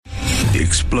The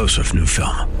explosive new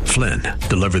film, Flynn,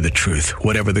 deliver the truth,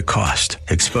 whatever the cost,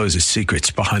 exposes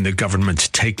secrets behind the government's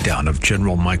takedown of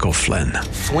General Michael Flynn.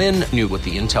 Flynn knew what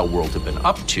the intel world had been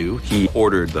up to. He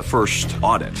ordered the first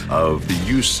audit of the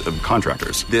use of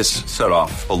contractors. This set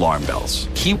off alarm bells.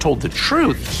 He told the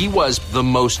truth. He was the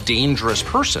most dangerous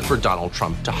person for Donald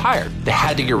Trump to hire. They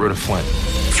had to get rid of Flynn.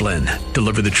 Flynn,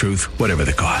 deliver the truth, whatever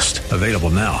the cost. Available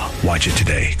now. Watch it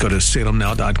today. Go to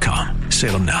salemnow.com.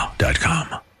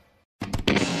 salemnow.com.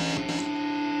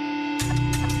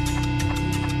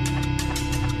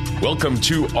 Welcome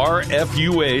to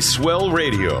RFUA Swell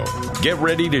Radio. Get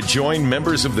ready to join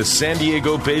members of the San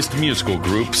Diego-based musical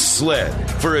group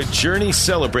SLED for a journey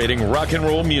celebrating rock and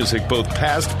roll music both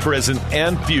past, present,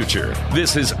 and future.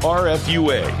 This is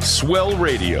RFUA Swell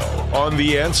Radio on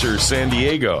The Answer San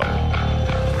Diego.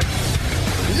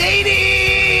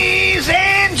 Ladies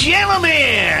and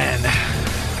gentlemen,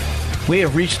 we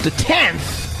have reached the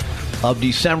 10th of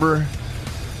December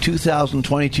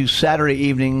 2022, Saturday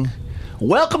evening.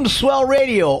 Welcome to Swell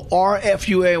Radio,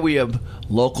 RFUA. We have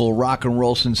local rock and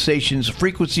roll sensations.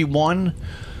 Frequency 1,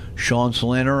 Sean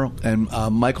Salerno and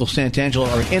Michael Santangelo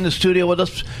are in the studio with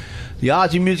us. The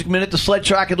Aussie Music Minute, the sled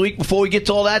track of the week. Before we get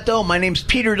to all that, though, my name's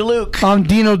Peter DeLuke. I'm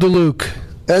Dino DeLuke.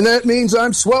 And that means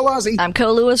I'm Swell Aussie. I'm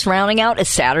Co Lewis, rounding out a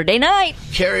Saturday night.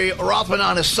 Kerry Rothman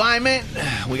on assignment.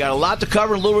 We got a lot to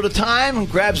cover, a little bit of time.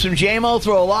 Grab some JMO,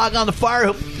 throw a log on the fire,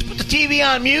 put the TV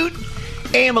on mute.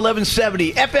 AM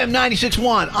 1170, FM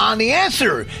 96.1, on The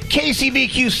Answer,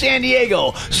 KCBQ San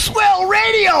Diego, Swell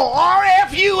Radio,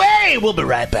 RFUA. We'll be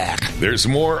right back. There's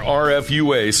more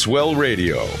RFUA Swell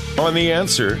Radio on The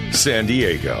Answer San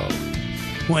Diego.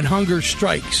 When hunger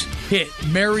strikes, hit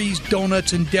Mary's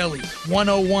Donuts and Deli,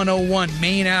 10101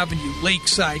 Main Avenue,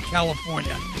 Lakeside,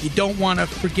 California. You don't want to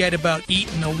forget about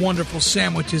eating the wonderful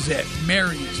sandwiches at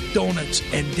Mary's Donuts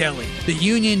and Deli. The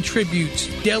Union Tribute's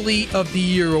Deli of the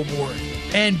Year Award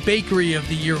and Bakery of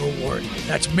the Year Award.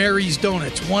 That's Mary's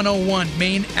Donuts, 101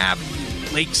 Main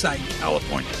Avenue, Lakeside,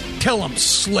 California. Tell them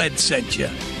SLED sent you.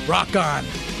 Rock on.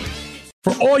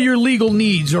 For all your legal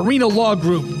needs, Arena Law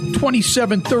Group,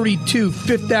 2732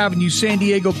 Fifth Avenue, San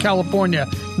Diego, California,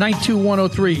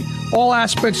 92103. All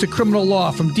aspects of criminal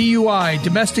law, from DUI,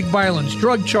 domestic violence,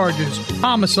 drug charges,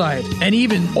 homicide, and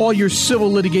even all your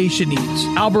civil litigation needs.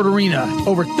 Albert Arena,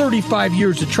 over 35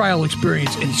 years of trial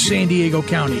experience in San Diego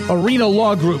County. Arena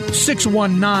Law Group,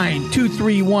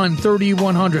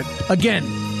 619-231-3100. Again,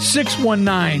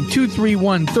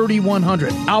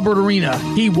 619-231-3100. Albert Arena,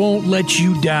 he won't let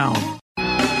you down.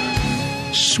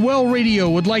 Swell Radio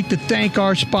would like to thank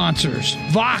our sponsors: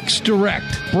 Vox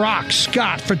Direct, Brock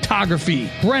Scott Photography,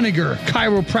 Brenniger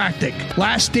Chiropractic,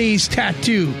 Last Days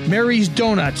Tattoo, Mary's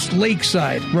Donuts,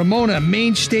 Lakeside, Ramona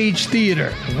Main Stage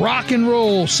Theater, Rock and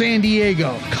Roll San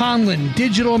Diego, Conlin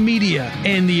Digital Media,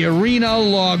 and the Arena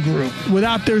Law Group.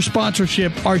 Without their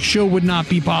sponsorship, our show would not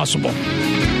be possible.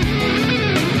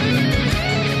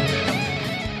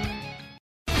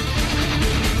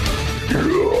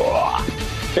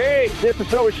 This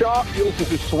is Noah Shaw. You listen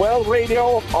to Swell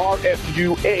Radio,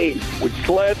 RFUA, with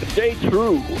SLED. Stay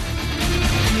true.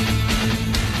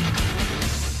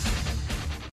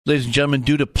 Ladies and gentlemen,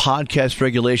 due to podcast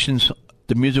regulations,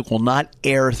 the music will not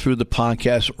air through the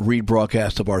podcast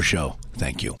rebroadcast of our show.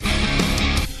 Thank you.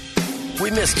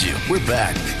 We missed you. We're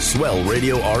back. Swell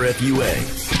Radio, RFUA.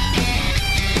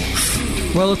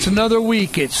 Well, it's another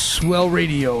week. It's Swell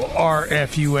Radio,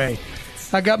 RFUA.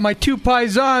 I got my two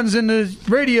paisans in the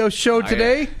radio show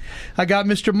today. I got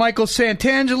Mr. Michael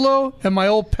Santangelo and my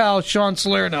old pal Sean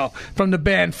Salerno from the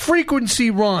band Frequency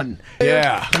Run.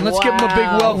 Yeah. And let's give them a big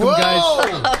welcome, guys.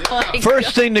 Oh,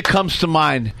 First thing that comes to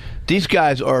mind, these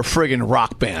guys are a friggin'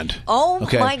 rock band. Oh,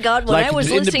 my God. When I was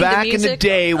listening to back music, in the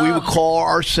day, we would call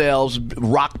ourselves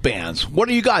rock bands. What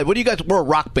are you guys? We're a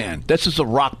rock band. This is a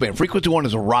rock band. Frequency One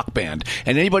is a rock band.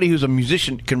 And anybody who's a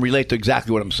musician can relate to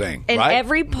exactly what I'm saying. And right?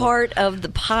 every part of the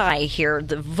pie here,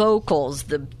 the vocals,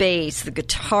 the bass, the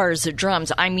guitars, the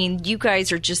drums, I mean, you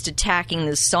guys are just attacking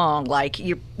this song like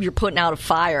you're putting out a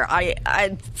fire.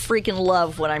 I freaking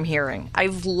love what I'm hearing.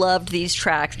 I've loved these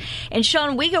tracks. And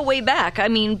Sean, we go way back. I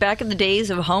mean, back in the days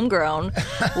of Homegrown,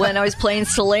 when I was playing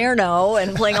Salerno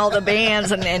and playing all the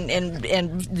bands,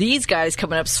 and these guys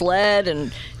coming up, SLED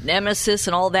and Nemesis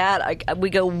and all that.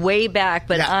 We go way back.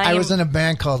 But yeah, I was in a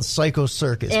band called Psycho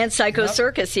Circus. And Psycho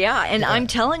Circus, yeah. And I'm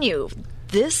telling you,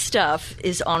 this stuff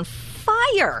is on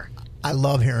fire. I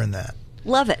love hearing that.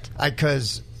 Love it.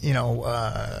 Because,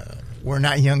 we're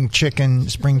not young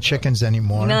spring chickens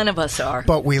anymore. None of us are.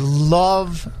 But we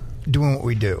love doing what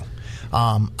we do.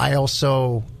 I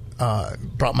also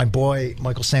brought my boy,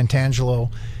 Michael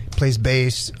Santangelo, plays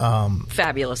bass.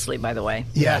 Fabulously, by the way.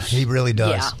 Yes, he really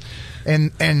does. Yeah.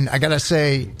 And I gotta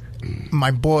say, my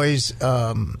boys,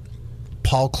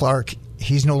 Paul Clark,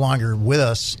 he's no longer with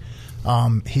us.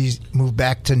 He's moved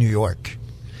back to New York.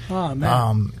 Oh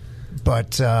man!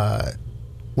 But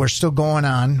we're still going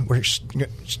on.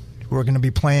 We're going to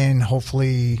be playing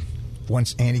hopefully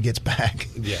once Andy gets back.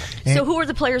 Yeah. So who are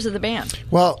the players of the band?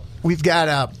 Well, we've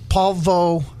got Paul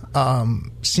Vo,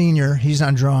 Senior. He's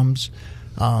on drums.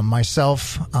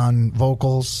 Myself on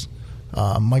vocals.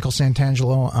 Michael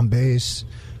Santangelo on bass.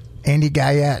 Andy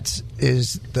Gayetz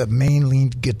is the main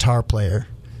lead guitar player,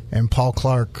 and Paul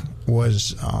Clark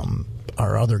was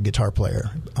our other guitar player,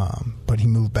 but he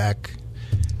moved back.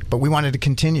 But we wanted to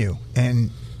continue, and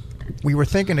we were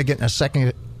thinking of getting a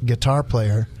second guitar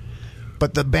player,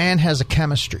 but the band has a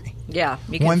chemistry. Yeah,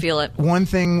 you can feel it. One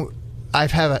thing,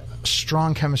 I've had a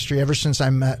strong chemistry ever since I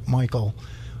met Michael.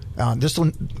 This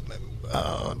will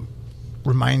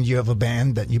remind you of a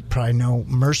band that you probably know,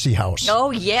 Mercy House.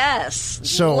 Oh, yes.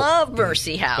 So, love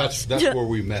Mercy House. That's where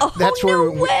we met. Oh,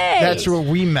 no way. That's where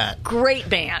we met. Great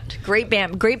band. Great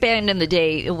band in the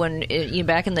day when,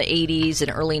 back in the 80s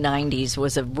and early 90s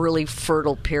was a really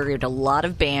fertile period. A lot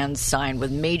of bands signed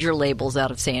with major labels out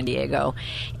of San Diego.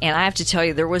 And I have to tell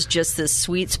you, there was just this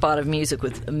sweet spot of music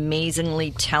with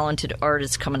amazingly talented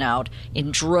artists coming out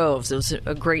in droves. It was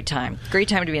a great time. Great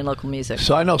time to be in local music.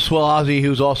 So I know Swell Ozzy,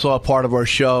 who's also a part of our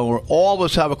show. Where all of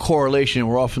us have a correlation.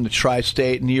 We're all from the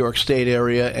tri-state, New York State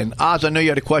area. And Oz, I know you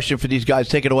had a question for these guys.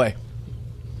 Take it away.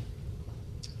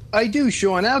 I do,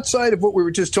 Sean. Outside of what we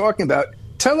were just talking about,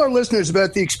 tell our listeners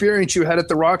about the experience you had at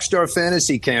the Rockstar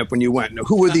Fantasy Camp when you went.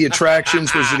 Who were the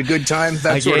attractions? Was it a good time?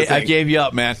 That sort of thing. I gave you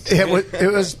up, man. It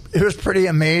was pretty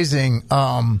amazing.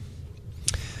 I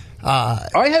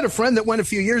had a friend that went a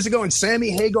few years ago, and Sammy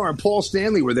Hagar and Paul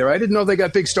Stanley were there. I didn't know they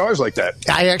got big stars like that.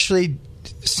 I actually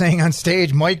sang on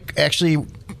stage. Mike actually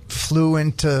flew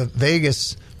into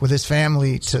Vegas with his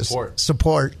family to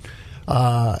support.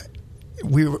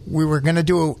 We were going to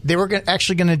do they were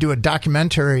actually going to do a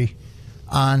documentary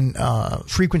on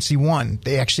Frequency One.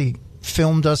 They actually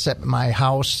filmed us at my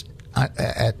house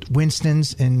at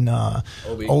Winston's in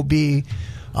OB.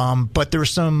 But there were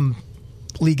some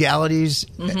legalities,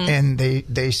 and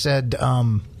they said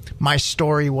my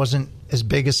story wasn't as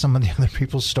big as some of the other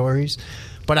people's stories.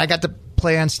 But I got to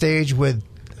play on stage with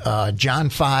John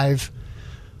Five,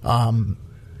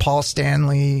 Paul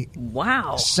Stanley.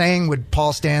 Wow. Sang with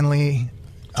Paul Stanley.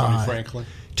 Tony Franklin.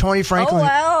 Tony Franklin.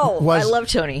 Oh, wow. I love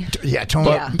Tony. Yeah,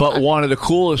 Tony. But one of the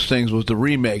coolest things was the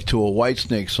remake to a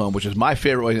Whitesnake song, which is my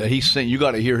favorite. He sang. You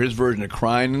got to hear his version of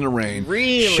 "Crying in the Rain."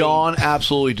 Really? Sean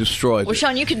absolutely destroyed it. Well,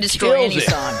 Sean, you can destroy any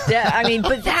song. Yeah, I mean,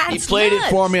 but that's he played nuts. it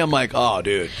for me. I'm like, oh,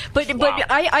 dude. But wow.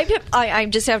 I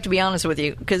just have to be honest with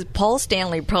you, because Paul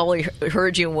Stanley probably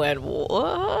heard you and went,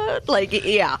 what? Like,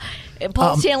 yeah. And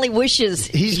Paul Stanley wishes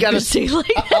he's got to see.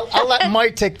 Like I'll let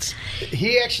Mike take.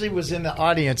 He actually was in the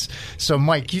audience, so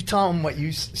Mike, you tell him what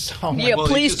you saw. Yeah, well,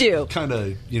 please do. Kind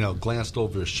of, glanced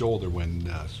over his shoulder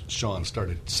when Sean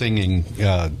started singing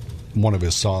one of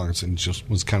his songs, and just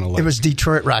was kind of like, it was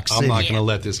Detroit Rock City. I'm not going to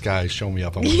let this guy show me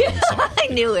up on my own song. I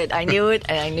knew it, and I knew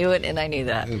it, and I knew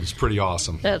that. It was pretty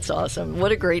awesome. That's awesome.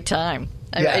 What a great time.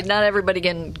 Yeah. Not everybody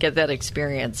can get that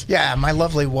experience. Yeah, my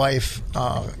lovely wife.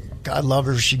 God love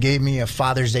her. She gave me a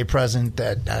Father's Day present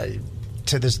that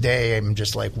to this day I'm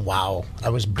just like, wow, I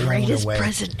was blown Greatest away.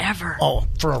 present ever. Oh,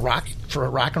 for a rock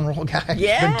and roll guy.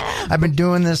 Yeah, I've been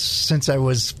doing this since I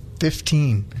was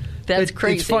 15. That's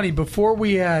crazy. It's funny. Before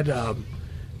we had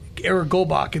Eric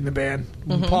Goldbach in the band,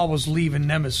 when Paul was leaving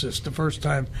Nemesis the first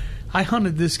time, I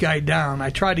hunted this guy down.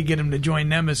 I tried to get him to join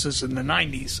Nemesis in the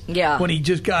 90s. Yeah. When he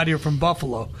just got here from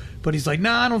Buffalo. But he's like,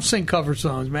 nah, I don't sing cover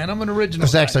songs, man. I'm an original It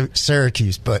was guy. actually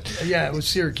Syracuse, but... Yeah, it was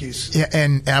Syracuse. Yeah,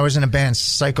 and I was in a band,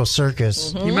 Psycho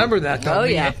Circus. You remember that, though? Oh,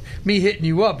 yeah. Me hitting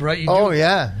you up, right?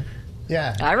 Yeah.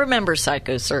 Yeah. I remember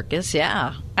Psycho Circus,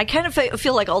 yeah. I kind of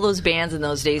feel like all those bands in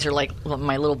those days are like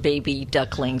my little baby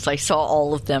ducklings. I saw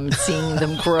all of them, seeing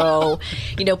them grow,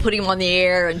 putting them on the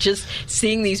air and just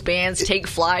seeing these bands take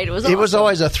flight. It was awesome. It was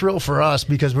always a thrill for us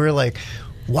because we were like,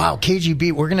 wow,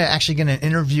 KGB, we're actually going to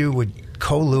interview with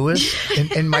Cole Lewis.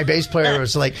 And my bass player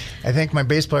was like, I think my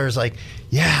bass player was like,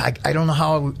 yeah, I don't know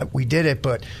how we did it,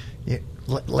 but...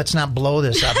 let's not blow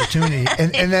this opportunity.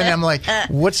 and then I'm like,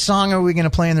 what song are we going to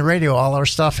play on the radio? All our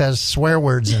stuff has swear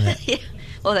words in it. Yeah.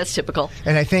 Well, that's typical.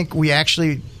 And I think we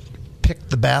actually picked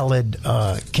the ballad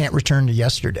Can't Return to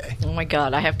Yesterday. Oh, my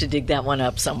God. I have to dig that one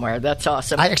up somewhere. That's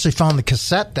awesome. I actually found the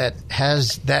cassette that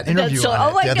has that interview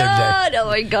on it the other day. Oh,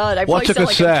 my God. I What's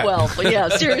probably a sound like cassette? I'm 12. Yeah,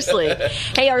 seriously.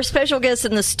 Hey, our special guests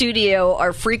in the studio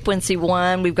are Frequency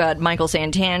One. We've got Michael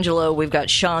Santangelo. We've got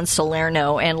Sean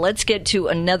Salerno. And let's get to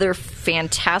another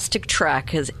fantastic track,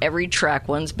 because every track,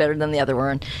 one's better than the other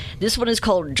one. This one is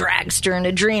called Dragster in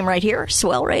a Dream right here.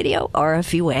 Swell Radio,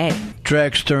 RFUA.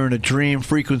 Dragster in a Dream,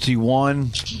 Frequency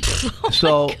One.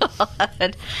 So,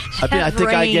 I think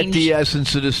I get the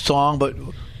essence of this song, but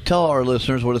tell our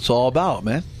listeners what it's all about,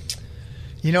 man.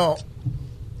 You know,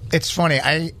 it's funny.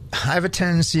 I have a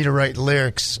tendency to write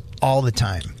lyrics all the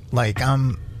time. Like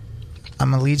I'm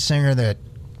a lead singer that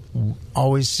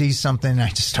always sees something and I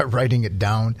just start writing it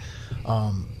down.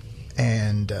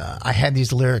 And I had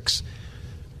these lyrics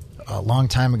a long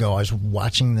time ago. I was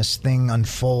watching this thing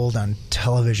unfold on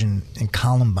television in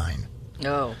Columbine.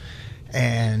 Oh.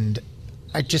 And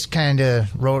I just kind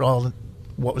of wrote all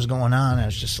what was going on. I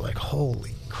was just like,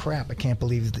 holy crap, I can't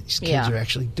believe that these kids are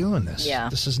actually doing this. Yeah.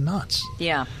 This is nuts.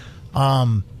 Yeah.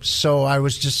 So I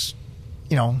was just,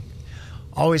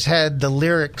 always had the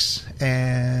lyrics,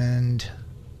 and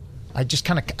I just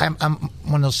kind of, I'm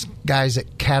one of those guys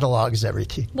that catalogs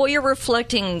everything. Well, you're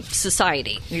reflecting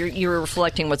society. You're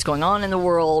reflecting what's going on in the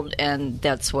world, and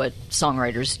that's what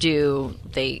songwriters do.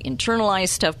 They internalize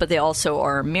stuff, but they also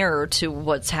are a mirror to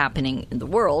what's happening in the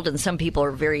world. And some people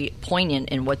are very poignant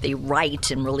in what they write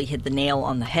and really hit the nail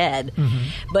on the head.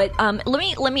 Mm-hmm. But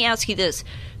let me ask you this.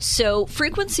 So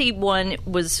Frequency One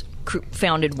was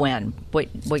founded when?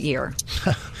 What year?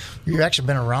 You've actually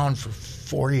been around for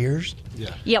 4 years.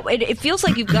 Yeah, it feels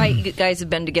like you guys have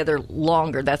been together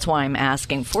longer. That's why I'm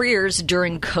asking. 4 years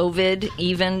during COVID,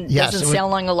 even doesn't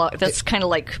sound like a lot. That's kind of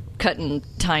like cutting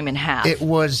time in half. It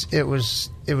was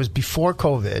before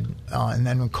COVID, and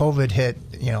then when COVID hit,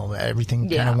 everything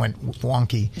kind of went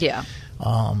wonky. Yeah,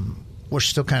 we're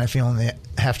still kind of feeling the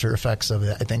after effects of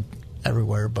it. I think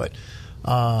everywhere, but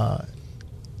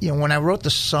when I wrote the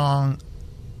song,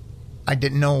 I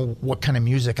didn't know what kind of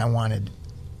music I wanted.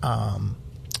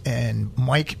 And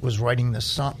Mike was writing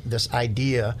this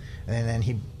idea, and then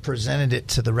he presented it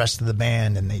to the rest of the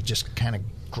band, and they just kind of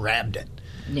grabbed it.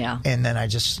 Yeah. And then I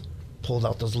just pulled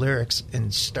out those lyrics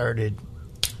and started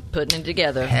putting it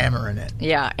together, hammering it.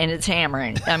 Yeah, and it's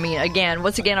hammering. I mean,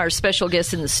 once again, our special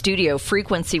guests in the studio,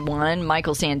 Frequency One,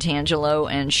 Michael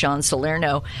Santangelo, and Sean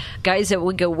Salerno, guys that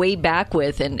we go way back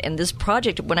with. And this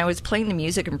project, when I was playing the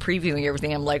music and previewing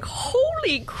everything, I'm like,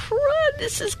 holy crud,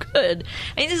 this is good.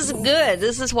 I mean, this is good.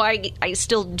 This is why I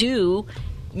still do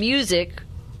music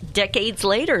decades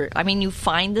later. I mean, you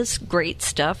find this great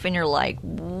stuff, and you're like,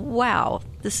 wow,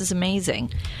 this is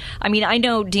amazing. I mean, I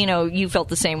know, Dino, you felt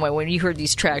the same way. When you heard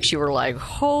these tracks, you were like,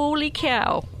 holy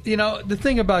cow. The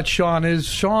thing about Sean is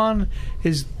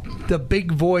the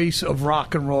big voice of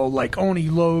rock and roll, like Oni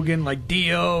Logan, like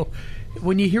Dio.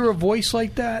 When you hear a voice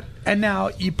like that, and now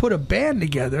you put a band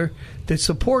together that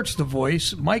supports the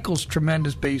voice. Michael's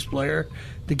tremendous bass player.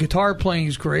 The guitar playing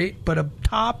is great, but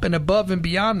top and above and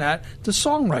beyond that, the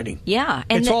songwriting. Yeah.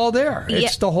 And it's all there. Yeah.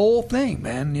 It's the whole thing,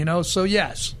 man, so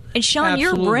yes. And Sean,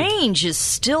 absolutely. Your range is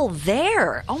still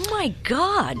there. Oh, my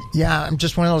God. Yeah, I'm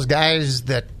just one of those guys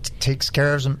that takes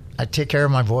care of them. I take care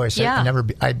of my voice. Yeah.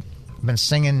 I've been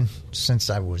singing since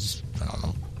I was,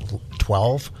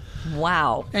 12.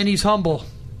 Wow. And he's humble.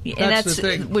 That's the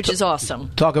thing. Which is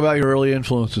awesome. Talk about your early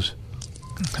influences.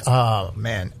 Oh,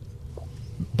 man.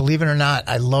 Believe it or not,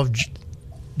 I love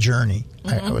Journey.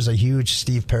 Mm-hmm. I was a huge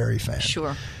Steve Perry fan.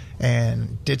 Sure.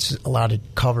 And did a lot of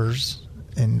covers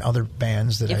in other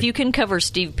bands. If you can cover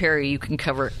Steve Perry, you can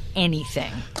cover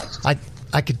anything. I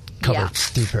could cover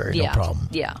Steve Perry, no problem.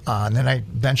 Yeah. And then I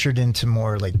ventured into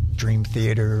more like Dream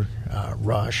Theater,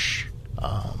 Rush,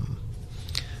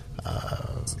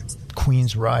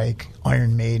 Queensryche,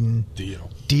 Iron Maiden.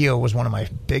 Dio was one of my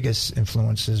biggest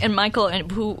influences. And Michael,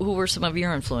 who were some of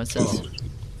your influences?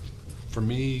 For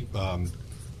me,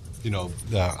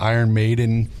 the Iron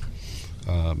Maiden,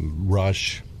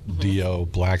 Rush, mm-hmm. Dio,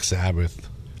 Black Sabbath,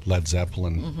 Led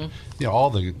Zeppelin, mm-hmm. All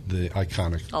the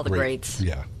iconic, all the greats.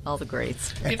 Yeah, all the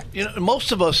greats.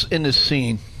 Most of us in this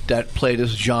scene that play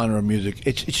this genre of music,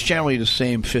 it's generally the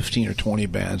same 15 or 20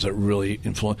 bands that really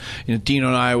influence. Dino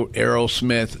and I,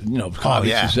 Aerosmith,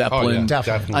 obviously Zeppelin. Oh, yeah,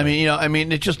 definitely. I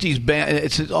mean, it's just these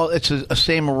bands. It's a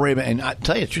same array. And I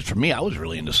tell you the truth, for me, I was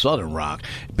really into Southern rock.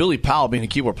 Billy Powell, being a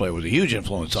keyboard player, was a huge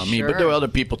influence on me. But there were other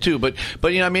people too. But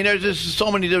there's just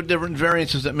so many different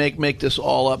variances that make this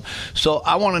all up. So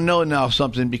I want to know now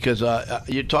something, because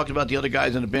you talked about the other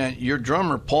guys in the band. Your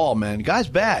drummer, Paul, man, the guy's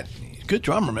bad. Good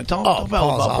drummer, man. Tell about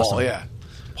awesome. Paul. Yeah,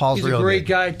 Paul's He's real a great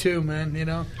good. guy too, man. You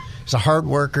know, he's a hard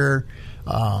worker,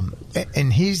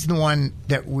 and he's the one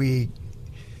that we,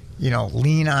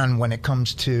 lean on when it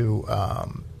comes to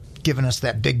giving us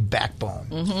that big backbone.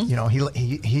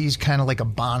 Mm-hmm. He's kind of like a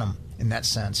Bonham in that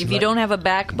sense. If you don't have a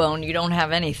backbone, you don't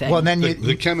have anything. Well, then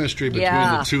the chemistry between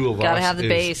the two of us gotta have the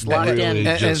base locked in.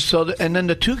 And then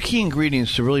the two key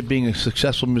ingredients to really being a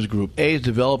successful music group: A is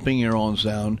developing your own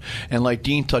sound, and like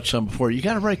Dean touched on before, you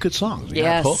got to write good songs. You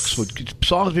got hooks with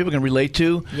songs people can relate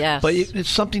to. Yes, but it's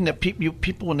something that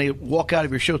people when they walk out of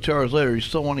your show 2 hours later, you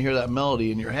still want to hear that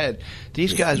melody in your head.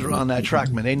 These guys are on that track,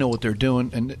 man. They know what they're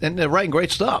doing, and they're writing great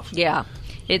stuff. Yeah.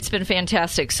 It's been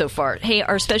fantastic so far. Hey,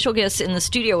 our special guests in the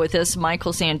studio with us,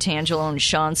 Michael Santangelo and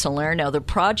Sean Salerno. The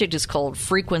project is called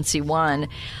Frequency One.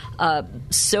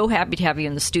 So happy to have you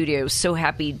in the studio. So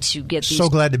happy to get these. So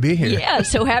glad to be here. Yeah,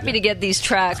 so happy to get these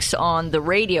tracks on the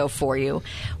radio for you.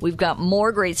 We've got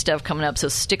more great stuff coming up, so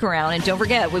stick around. And don't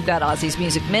forget, we've got Ozzy's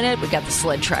Music Minute, we've got the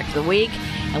Sled Track of the Week,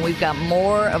 and we've got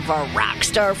more of our rock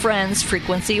star friends,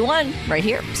 Frequency One, right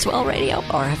here, Swell Radio,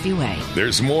 RFUA.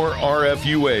 There's more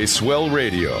RFUA Swell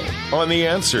Radio on The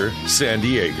Answer San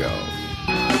Diego.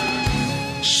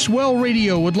 Swell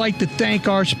Radio would like to thank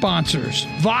our sponsors: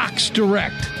 Vox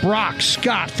Direct, Brock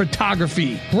Scott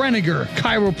Photography, Brenniger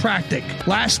Chiropractic,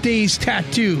 Last Days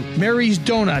Tattoo, Mary's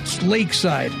Donuts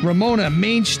Lakeside, Ramona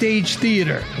Main Stage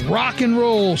Theater, Rock and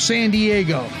Roll San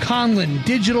Diego, Conlin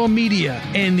Digital Media,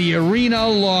 and the Arena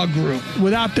Law Group.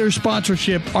 Without their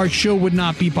sponsorship, our show would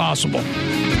not be possible.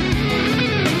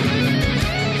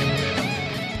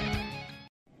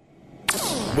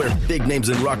 Where big names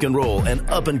in rock and roll and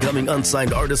up-and-coming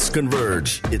unsigned artists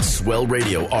converge. It's Swell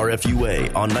Radio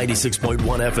RFUA on 96.1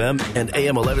 FM and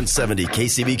AM 1170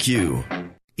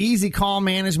 KCBQ. Easy Call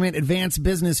Management, Advanced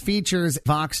Business Features,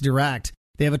 Vox Direct.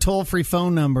 They have a toll-free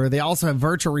phone number. They also have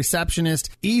virtual receptionist,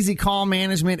 Easy Call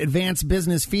Management, Advanced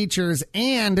Business Features,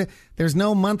 and there's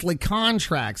no monthly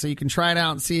contract, so you can try it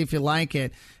out and see if you like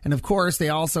it. And, of course, they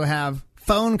also have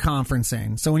phone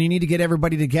conferencing. So when you need to get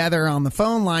everybody together on the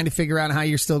phone line to figure out how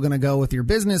you're still going to go with your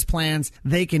business plans,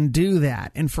 they can do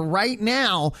that. And for right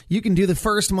now, you can do the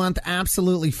first month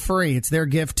absolutely free. It's their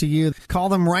gift to you. Call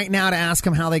them right now to ask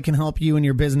them how they can help you and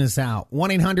your business out.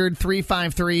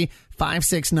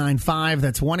 1-800-353-5695.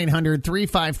 That's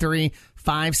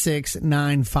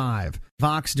 1-800-353-5695.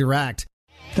 Vox Direct.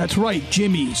 That's right,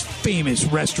 Jimmy's famous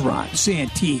restaurant,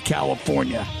 Santee,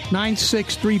 California.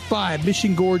 9635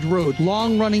 Mission Gorge Road.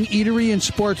 Long-running eatery and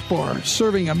sports bar,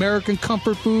 serving American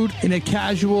comfort food in a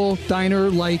casual,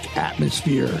 diner-like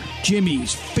atmosphere.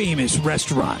 Jimmy's famous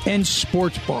restaurant and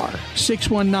sports bar.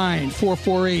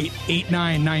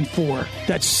 619-448-8994.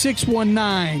 That's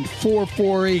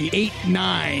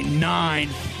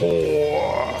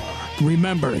 619-448-8994.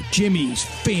 Remember, Jimmy's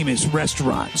famous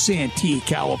restaurant, Santee,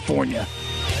 California.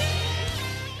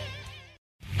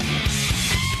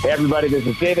 Hey everybody, this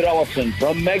is David Ellison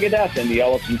from Megadeth and the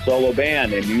Ellison Solo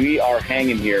Band, and we are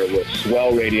hanging here with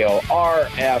Swell Radio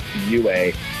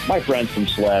RFUA, my friends from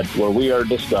SLED, where we are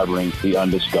discovering the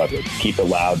undiscovered. Keep it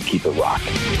loud, keep it rock.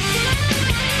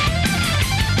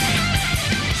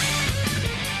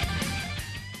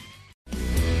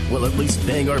 Well, at least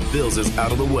paying our bills is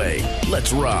out of the way.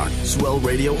 Let's rock. Swell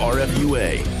Radio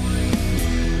RFUA.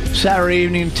 Saturday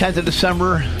evening, 10th of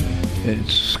December.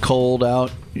 It's cold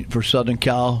out for Southern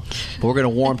Cal, but we're going to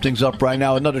warm things up right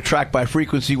now. Another track by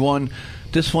Frequency One.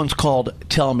 This one's called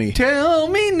Tell Me. Tell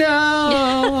me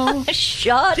now.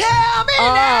 Shut Tell me up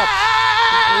now.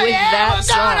 with that we're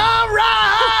song. gonna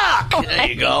rock. There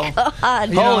you go.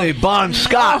 God. Holy Bon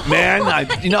Scott, man. God.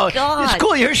 It's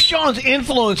cool. You hear Sean's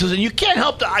influences, and you can't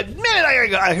help the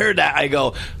minute I heard that, I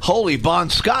go, holy Bon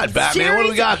Scott, Batman. Seriously? What do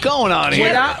we got going on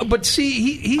here? But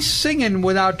see, he's singing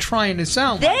without trying to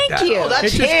sound Thank like that. you. Oh,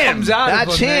 that's it just him. comes out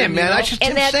That's of him, him, man. you know? That's just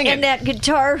him singing. And that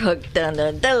guitar hook. Dun,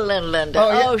 dun, dun, dun, dun, dun.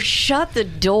 Oh, yeah. Shut the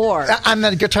door. On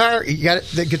the guitar,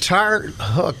 the guitar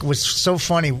hook was so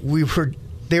funny.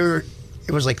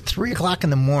 It was like 3 o'clock in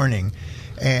the morning,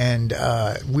 and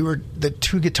the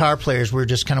two guitar players were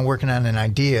just kind of working on an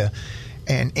idea,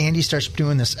 and Andy starts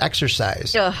doing this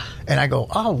exercise. Ugh. And I go,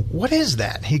 oh, what is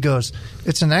that? He goes,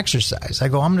 it's an exercise. I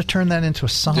go, I'm going to turn that into a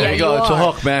song. There you go. It's a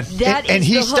hook, man. And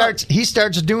he starts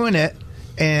doing it,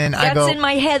 and I go, that's in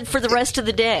my head for the rest of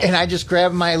the day. and I just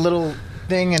grab my little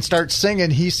thing and start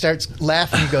singing. He starts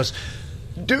laughing. He goes,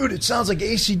 dude, it sounds like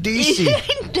AC/DC.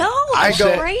 No, I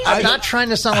go, crazy. I'm not trying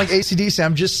to sound like AC/DC.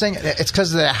 I'm just saying it's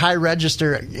because of that high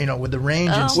register, with the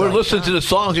range and stuff. We're listening to the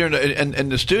songs here in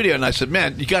the studio, and I said,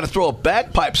 man, you got to throw a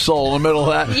bagpipe solo in the middle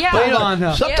of that. Yeah.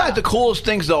 But, sometimes the coolest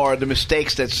things, though, are the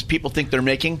mistakes that people think they're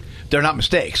making. They're not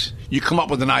mistakes. You come up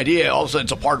with an idea, all of a sudden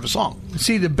it's a part of a song.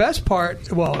 See, the best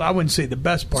part, well, I wouldn't say the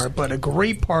best part, but a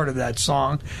great part of that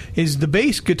song is the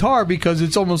bass guitar, because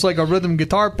it's almost like a rhythm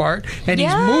guitar part, and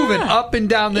he's moving up and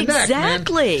down the neck, man.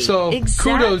 So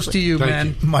kudos to you,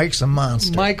 man. Mike's a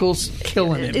monster. Michael's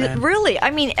killing it, man. Really,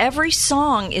 I mean, every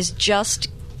song is just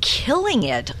killing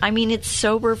it. I mean, it's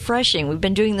so refreshing. We've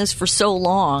been doing this for so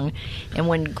long, and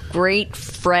when great,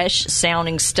 fresh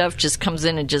sounding stuff just comes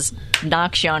in and just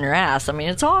knocks you on your ass, I mean,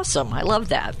 it's awesome. I love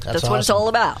that. That's what it's all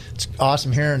about. It's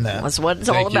awesome hearing that. That's what it's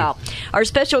all about. Our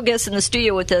special guests in the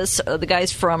studio with us, the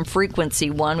guys from Frequency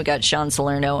One. We got Sean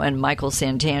Salerno and Michael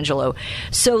Santangelo.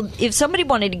 So if somebody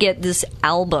wanted to get this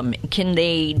album, can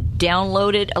they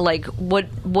download it? Like,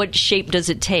 what shape does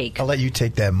it take? I'll let you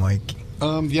take that, Mike.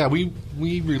 Yeah, we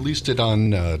released it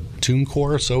on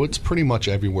TuneCore, so it's pretty much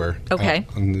everywhere. Okay.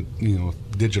 On the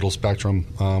digital spectrum.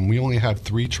 We only have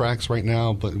 3 tracks right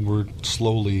now, but we're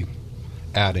slowly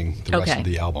adding the rest of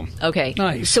the album. Okay.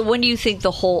 Nice. So when do you think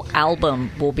the whole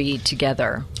album will be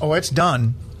together? Oh, it's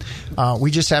done. We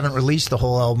just haven't released the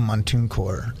whole album on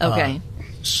TuneCore. Okay.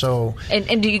 So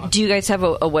and do you guys have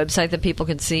a website that people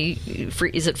can see?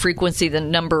 Is it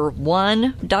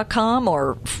frequency1.com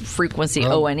or frequency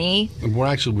ONE?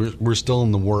 We're still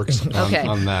in the works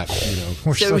on that.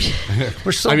 We're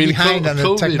so behind on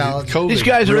the technology. These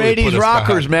guys are really 80s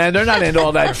rockers, man. They're not into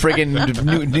all that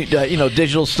friggin'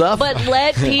 digital stuff. But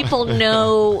let people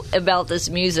know about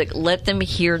this music. Let them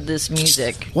hear this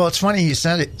music. Well, it's funny you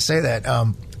say that.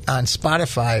 On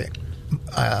Spotify,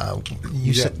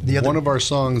 one of our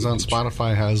songs on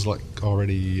Spotify has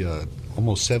already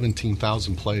almost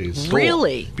 17,000 plays.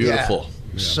 Really? Beautiful. Yeah.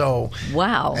 So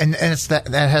wow, and it's that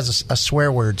has a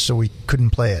swear word, so we couldn't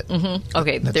play it. Mm-hmm.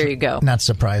 Okay, there you go. Not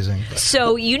surprising.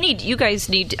 So you guys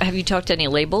need. Have you talked to any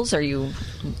labels? Are you?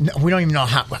 No, we don't even know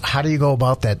how do you go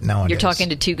about that nowadays. You're talking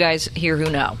to 2 guys here who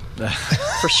know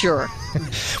for sure.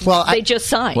 Well, they just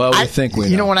signed. Well, we think we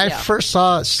know. You know, when I first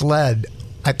saw Sled,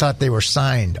 I thought they were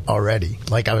signed already.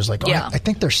 Like, I was like, I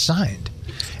think they're signed.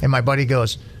 And my buddy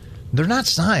goes, they're not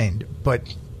signed,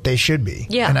 but they should be.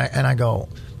 Yeah. And I go,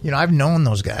 I've known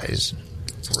those guys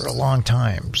for a long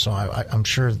time, so I'm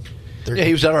sure they're... Yeah,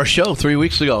 he was at our show 3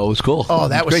 weeks ago. It was cool. Oh,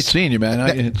 that was... Great seeing you, man.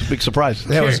 It's a big surprise.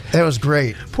 That was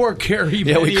great. Poor Kerry.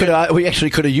 Yeah, we actually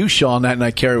could have used Sean that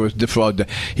night. Kerry was defrauded.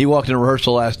 He walked in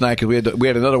rehearsal last night because we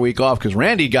had another week off because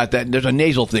Randy got that. There's a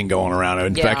nasal thing going around, an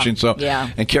infection.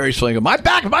 And Kerry's feeling, my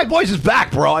voice is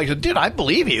back, bro. I said, dude, I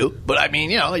believe you, but I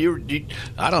mean,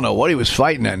 I don't know what he was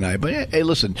fighting that night. But hey,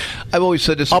 listen, I've always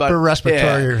said this upper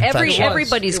respiratory infection.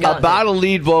 Everybody's got about a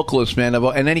lead vocalist, man,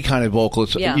 and any kind of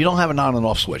vocalist. You don't have an on and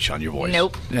off switch on your voice.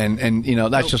 Nope. And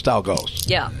that's just how it goes.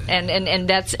 Yeah, and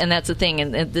that's the thing.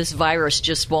 And this virus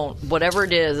just won't. Whatever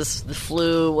it is, the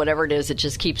flu, whatever it is, it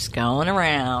just keeps going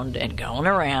around and going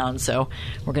around. So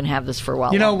we're going to have this for a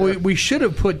while. We should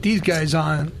have put these guys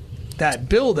on that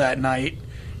bill that night.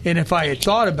 And if I had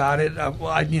thought about it,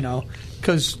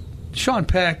 because Sean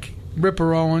Peck,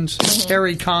 Ripper Owens,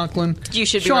 Harry Conklin, you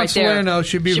should be Sean right there. Salerno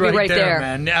should be right there,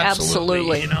 man.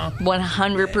 Absolutely.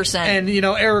 100%. And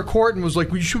Eric Horton was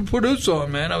like, "We should put us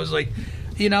on, man." I was like,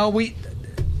 They how many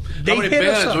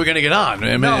bands are we going to get on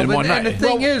in one night? And the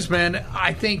thing is, man,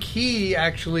 I think he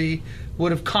actually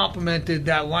would have complimented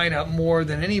that lineup more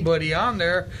than anybody on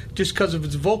there just because of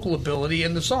his vocal ability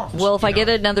in the songs. Well, if I get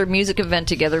another music event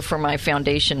together for my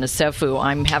foundation, Nasefu,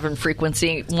 I'm having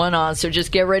Frequency One on, so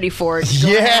just get ready for it. It's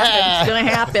going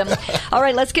to happen. All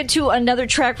right, let's get to another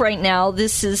track right now.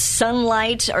 This is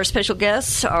Sunlight. Our special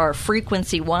guests are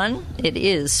Frequency One. It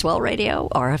is Swell Radio,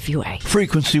 RFUA.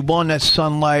 Frequency One, that's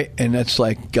Sunlight, and that's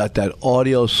got that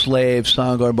Audio Slave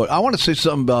sound going. But I want to say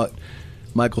something about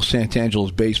Michael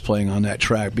Santangelo's bass playing on that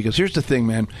track, because here's the thing,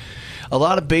 man. A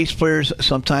lot of bass players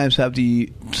sometimes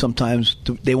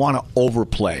they want to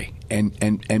overplay,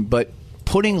 but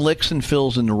putting licks and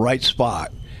fills in the right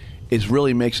spot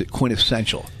really makes it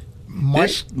quintessential.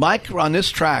 Mike on this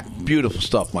track, beautiful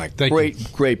stuff, Mike.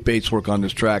 Great bass work on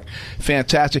this track.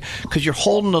 Fantastic. Because you're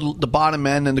holding the bottom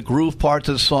end and the groove parts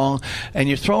of the song, and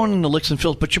you're throwing in the licks and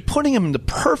fills, but you're putting them in the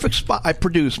perfect spot. I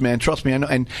produce, man. Trust me, I know.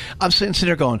 And I'm sitting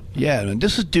there going, yeah, man,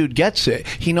 this dude gets it.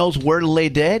 He knows where to lay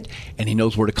dead, and he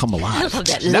knows where to come alive.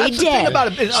 That's the thing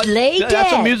about it. Lay dead.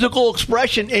 That's a musical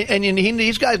expression, and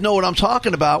these guys know what I'm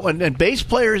talking about. And bass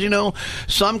players,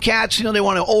 some cats, they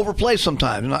want to overplay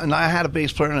sometimes. And I had a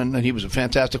bass player, and and he was a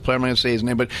fantastic player. I'm not going to say his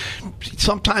name, but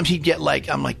sometimes he'd get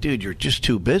I'm like, dude, you're just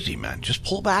too busy, man. Just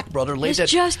pull back, brother. It's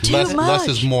just too much. Less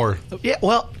is more. Yeah,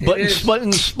 well, but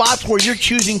in spots where you're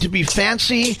choosing to be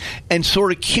fancy and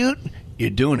sort of cute,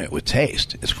 you're doing it with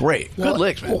taste. It's great. Good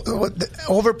licks, man.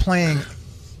 Overplaying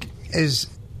is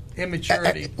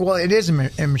immaturity. It is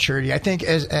immaturity. I think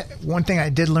as one thing I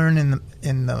did learn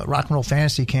in the rock and roll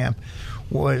fantasy camp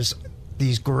was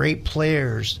these great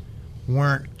players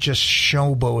weren't just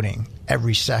showboating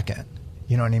every second.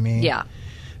 You know what I mean? Yeah.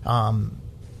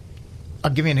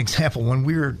 I'll give you an example. When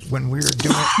we were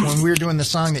doing the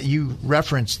song that you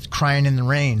referenced, "Crying in the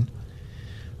Rain,"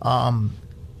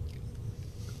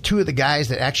 two of the guys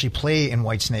that actually play in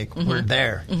Whitesnake were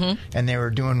there, and they were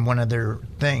doing one of their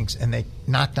things, and they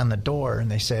knocked on the door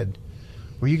and they said,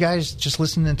 "Were you guys just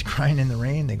listening to Crying in the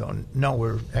Rain?" They go, "No,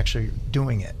 we're actually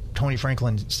doing it." Tony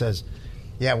Franklin says,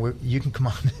 "Yeah, you can come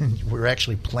on, and we're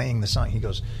actually playing the song." He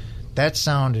goes, "That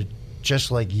sounded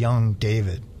just like young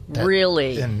David."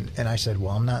 Really? And I said,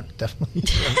 well, I'm not definitely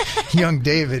young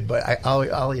David, but I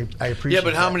appreciate. Yeah,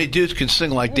 but how many dudes can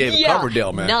sing like David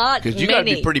Coverdale, man? Not because you got to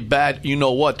be pretty bad, you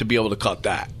know what, to be able to cut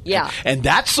that. Yeah. And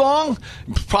that song,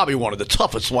 probably one of the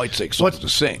toughest Whitesnake songs to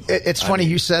sing. It's funny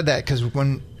you said that because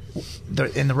when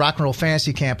in the rock and roll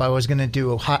fantasy camp, I was going to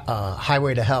do a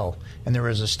Highway to Hell, and there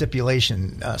was a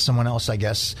stipulation. Someone else, I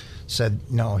guess, said,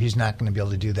 no, he's not going to be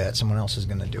able to do that. Someone else is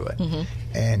going to do it.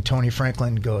 And Tony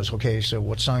Franklin goes, okay, so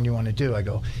what song do you want to do? I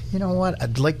go, you know what?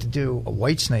 I'd like to do a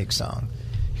Whitesnake song.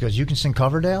 He goes, you can sing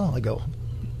Coverdale? I go,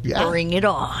 yeah. Bring it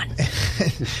on.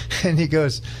 And he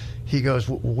goes,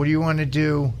 what do you want to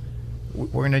do?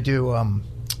 We're going to do a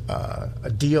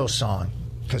Dio song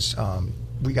because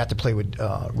we got to play with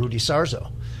Rudy Sarzo.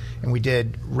 And we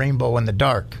did Rainbow in the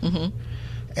Dark.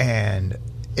 And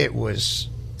it was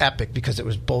epic because it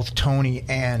was both Tony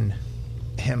and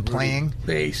him playing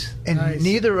bass, and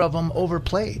neither of them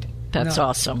overplayed. That's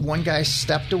awesome. One guy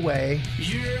stepped away.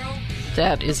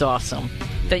 That is awesome.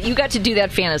 That you got to do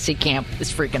that fantasy camp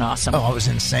is freaking awesome. Oh, it was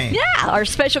insane. Yeah, our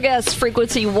special guest,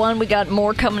 Frequency 1. We got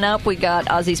more coming up. We got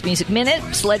Ozzy's Music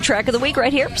Minute, Sled Track of the Week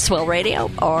right here, Swell Radio,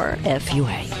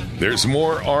 RFUA. There's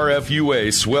more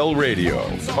RFUA Swell Radio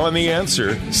on The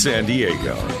Answer San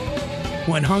Diego.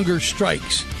 When hunger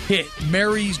strikes, hit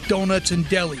Mary's Donuts and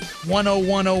Deli,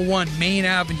 10101 Main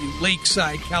Avenue,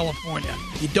 Lakeside, California.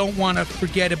 You don't want to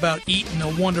forget about eating the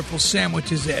wonderful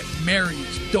sandwiches at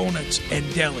Mary's Donuts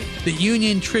and Deli. The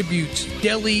Union Tribute's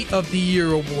Deli of the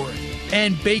Year Award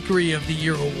and Bakery of the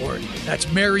Year Award.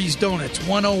 That's Mary's Donuts,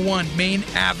 101 Main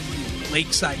Avenue,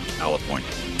 Lakeside, California.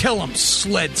 Tell them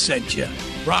Sled sent you.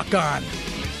 Rock on.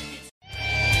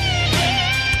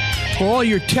 For all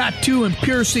your tattoo and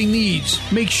piercing needs,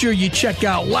 make sure you check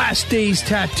out Last Days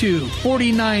Tattoo,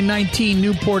 4919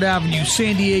 Newport Avenue,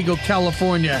 San Diego,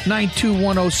 California,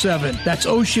 92107. That's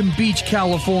Ocean Beach,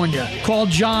 California. Call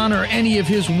John or any of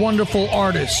his wonderful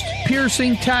artists.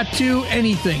 Piercing, tattoo,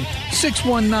 anything.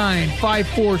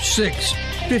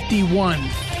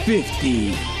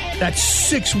 619-546-5150. That's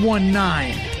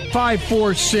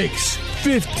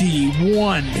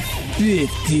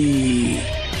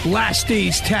 619-546-5150. Last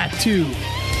Days Tattoo.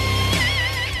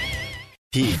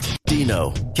 Pete,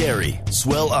 Dino, Carrie,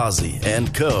 Swell Ozzy,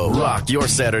 and Co. rock your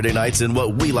Saturday nights in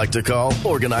what we like to call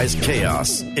organized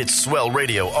chaos. It's Swell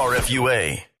Radio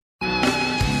RFUA.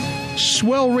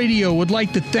 Swell Radio would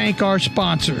like to thank our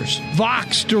sponsors: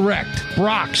 Vox Direct,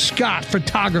 Brock Scott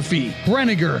Photography,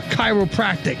 Brenniger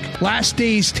Chiropractic, Last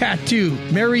Days Tattoo,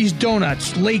 Mary's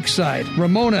Donuts, Lakeside,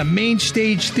 Ramona Main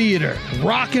Stage Theater,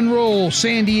 Rock and Roll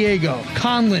San Diego,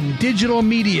 Conlin Digital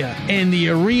Media, and the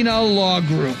Arena Law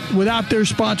Group. Without their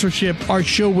sponsorship, our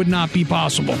show would not be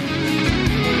possible.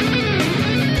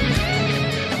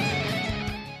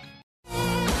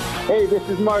 Hey, this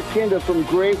is Mark Kinda from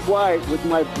Great White with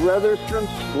my brothers from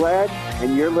Sled,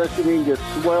 and you're listening to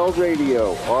Swell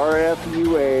Radio,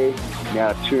 RFUA.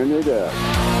 Now turn it up.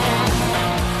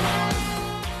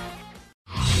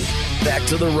 Back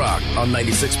to the Rock on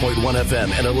 96.1 FM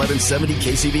and 1170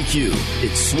 KCBQ.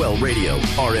 It's Swell Radio,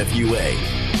 RFUA.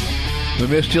 We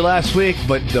missed you last week,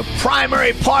 but the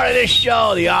primary part of this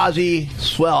show, the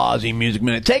Swell Ozzy Music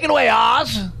Minute. Take it away,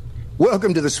 Oz.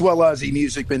 Welcome to the Swell Ozzy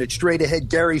Music Minute. Straight ahead,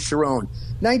 Gary Cherone.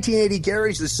 1980,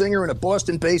 Gary's the singer in a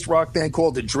Boston-based rock band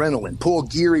called Adrenaline. Paul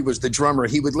Geary was the drummer.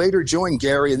 He would later join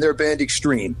Gary in their band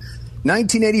Extreme.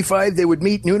 1985, they would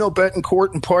meet Nuno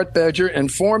Bettencourt and Part Badger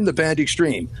and form the band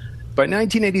Extreme. By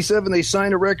 1987, they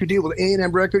signed a record deal with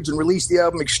A&M Records and released the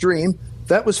album Extreme.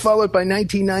 That was followed by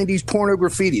 1990's Porno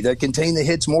Graffiti that contained the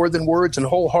hits More Than Words and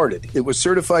Wholehearted. It was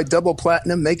certified double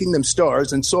platinum, making them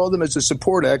stars, and saw them as a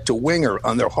support act to Winger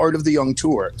on their Heart of the Young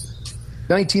tour.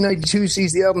 1992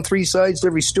 sees the album Three Sides to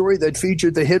Every Story that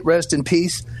featured the hit Rest in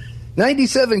Peace.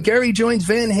 97, Gary joins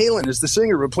Van Halen as the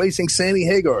singer, replacing Sammy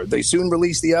Hagar. They soon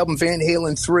released the album Van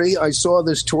Halen 3. I saw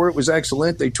this tour. It was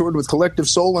excellent. They toured with Collective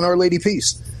Soul and Our Lady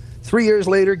Peace. 3 years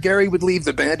later, Gary would leave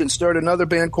the band and start another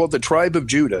band called the Tribe of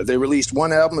Judah. They released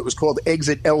one album that was called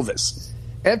Exit Elvis.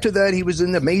 After that, he was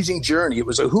in Amazing Journey. It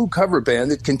was a Who cover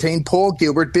band that contained Paul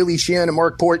Gilbert, Billy Sheehan, and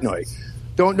Mark Portnoy.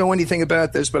 Don't know anything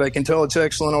about this, but I can tell it's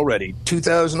excellent already.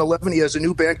 2011, he has a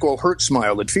new band called Hurt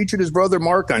Smile. It featured his brother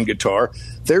Mark on guitar.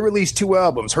 They released 2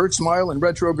 albums, Hurt Smile and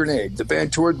Retro Grenade. The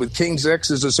band toured with King's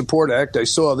X as a support act. I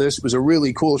saw this. It was a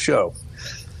really cool show.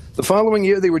 The following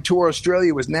year, they would tour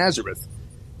Australia with Nazareth.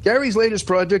 Gary's latest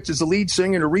project is the lead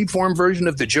singer in a reformed version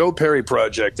of the Joe Perry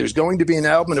Project. There's going to be an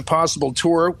album and a possible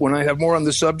tour. When I have more on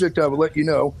the subject, I will let you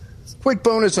know. Quick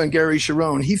bonus on Gary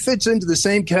Cherone. He fits into the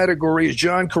same category as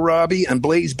John Corabi and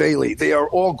Blaze Bayley. They are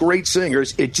all great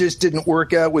singers. It just didn't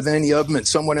work out with any of them in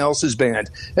someone else's band.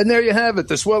 And there you have it,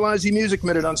 the Swell Ozzy Music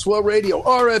Minute on Swell Radio,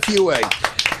 RFUA.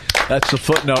 That's the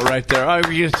footnote right there. All right,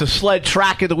 we get the sled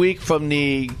track of the week from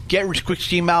the Get Rich Quick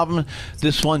Scheme album.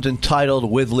 This one's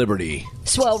entitled With Liberty.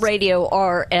 Swell Radio,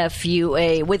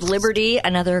 RFUA, With Liberty,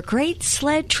 another great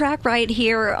sled track right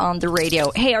here on the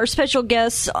radio. Hey, our special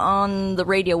guests on the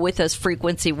radio with us,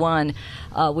 Frequency One,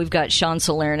 we've got Sean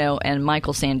Salerno and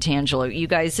Michael Santangelo. You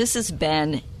guys, this has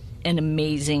been an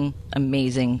amazing,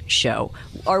 amazing show.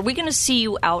 Are we going to see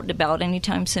you out and about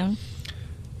anytime soon?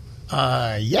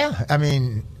 Yeah. I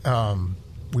mean,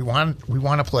 we want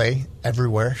to play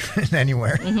everywhere and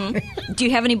anywhere. Mm-hmm. Do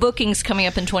you have any bookings coming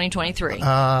up in 2023?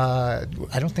 I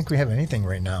don't think we have anything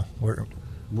right now. We're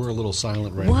a little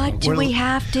silent right now. What do we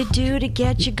have to do to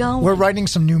get you going? We're writing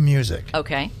some new music.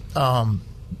 Okay.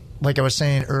 Like I was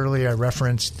saying earlier, I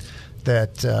referenced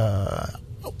that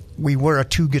we were a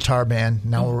 2-guitar band.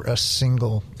 Now we're a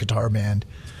single guitar band.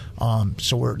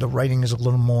 So the writing is a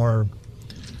little more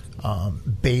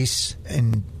bass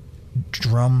and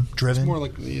drum driven. It's more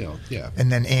like, yeah.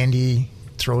 And then Andy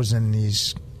throws in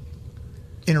these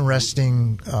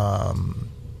interesting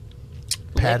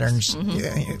patterns,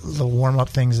 the warm up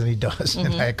things that he does.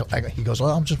 Mm-hmm. And he goes,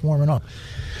 "Well, I'm just warming up."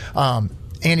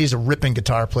 Andy's a ripping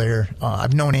guitar player.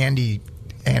 I've known Andy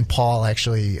and Paul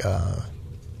actually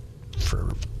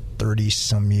for 30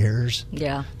 some years.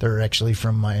 Yeah, they're actually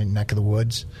from my neck of the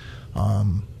woods.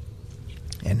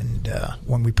 And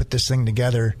when we put this thing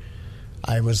together,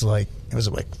 I was like, it was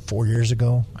like 4 years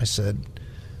ago. I said,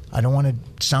 I don't want to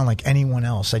sound like anyone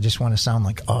else. I just want to sound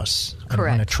like us. Correct. I don't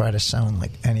want to try to sound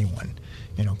like anyone,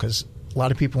 because a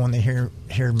lot of people, when they hear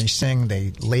me sing,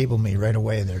 they label me right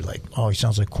away. They're like, oh, he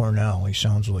sounds like Cornell. He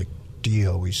sounds like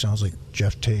Dio. He sounds like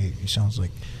Jeff Tate. He sounds like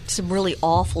some really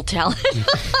awful talent.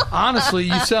 Honestly,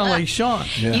 you sound like Sean.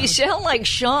 Yeah. You sound like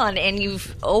Sean, and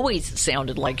you've always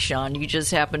sounded like Sean. You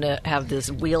just happen to have this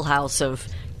wheelhouse of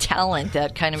talent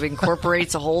that kind of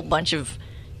incorporates a whole bunch of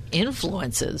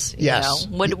influences. Yes.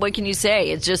 What can you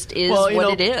say? It just is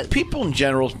what it is. People in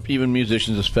general, even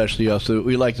musicians, especially us,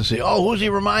 we like to say, "Oh, who's he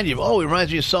remind you of? Oh, he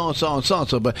reminds me of so and so and so and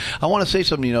so." But I want to say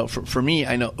something. For me,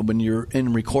 I know when you're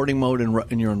in recording mode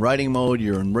and you're in writing mode,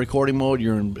 you're in recording mode,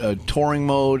 you're in touring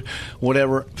mode,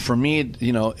 whatever. For me,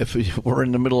 if we're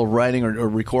in the middle of writing or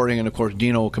recording, and of course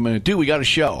Dino will come in and, "Dude, we got a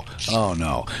show." Oh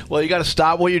no. Well, you got to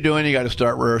stop what you're doing. You got to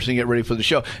start rehearsing, get ready for the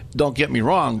show. Don't get me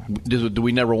wrong. Do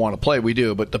we never want to play? We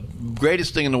do, but the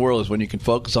greatest thing in the world is when you can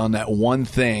focus on that one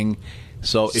thing.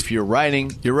 So if you're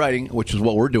writing, which is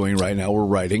what we're doing right now. We're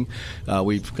writing. We're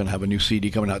going to have a new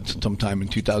CD coming out sometime in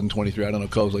 2023. I don't know,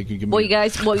 Coz. Like, you can. Well, you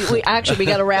guys. Well, we got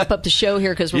to wrap up the show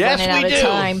here because we're running out of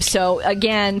time. So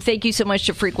again, thank you so much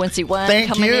to Frequency One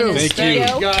coming in the studio.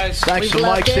 Thank you, guys. Thanks to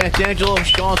Mike Santangelo,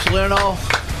 Sean Salerno.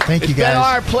 Thank you, guys. It's been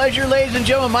our pleasure, ladies and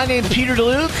gentlemen. My name's Peter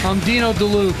DeLuke. I'm Dino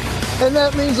DeLuke. And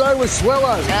that means I was Swell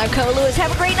Ozzy. I'm Carl Lewis.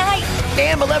 Have a great night.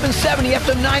 AM 1170,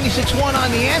 FM 96.1 on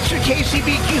The Answer,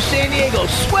 KCBQ San Diego,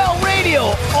 Swell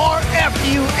Radio,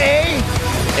 RFUA.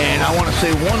 And I want to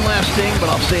say one last thing, but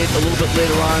I'll say it a little bit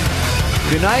later on.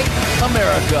 Good night,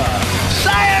 America.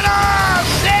 Sayonara,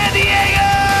 San Diego!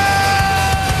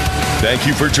 Thank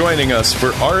you for joining us for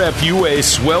RFUA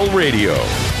Swell Radio,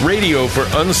 radio for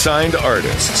unsigned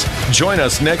artists. Join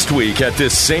us next week at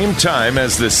this same time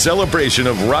as the celebration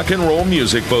of rock and roll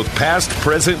music, both past,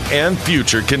 present, and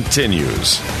future,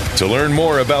 continues. To learn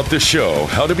more about the show,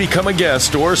 how to become a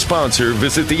guest or sponsor,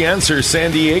 visit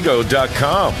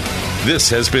theanswersandiego.com.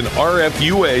 This has been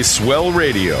RFUA Swell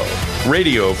Radio,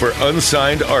 radio for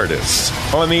unsigned artists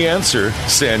on The Answer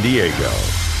San Diego.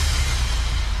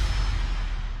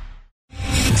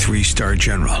 3-star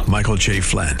general Michael J.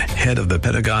 Flynn, head of the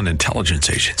Pentagon Intelligence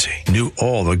Agency, knew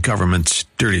all the government's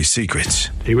dirty secrets.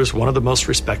 He was one of the most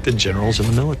respected generals in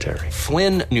the military.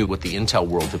 Flynn knew what the intel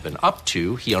world had been up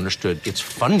to. He understood its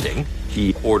funding.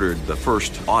 He ordered the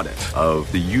first audit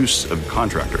of the use of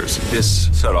contractors. This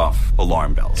set off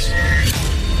alarm bells.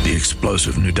 The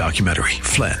explosive new documentary,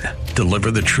 Flynn,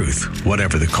 Deliver the Truth,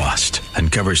 Whatever the Cost,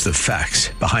 uncovers the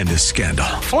facts behind this scandal.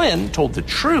 Flynn told the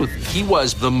truth. He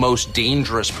was the most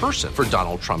dangerous person for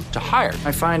Donald Trump to hire.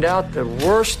 I find out the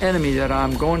worst enemy that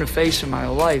I'm going to face in my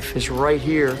life is right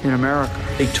here in America.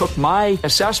 They took my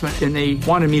assessment and they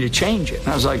wanted me to change it. And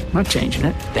I was like, I'm not changing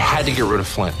it. They had to get rid of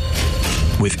Flynn.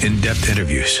 With in-depth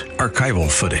interviews, archival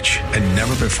footage, and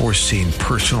never-before-seen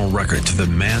personal records of the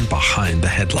man behind the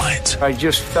headlines. I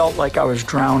just felt like I was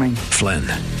drowning. Flynn,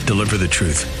 Deliver the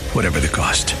Truth, Whatever the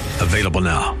Cost. Available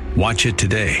now. Watch it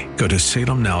today. Go to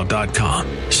salemnow.com.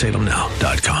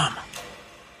 salemnow.com.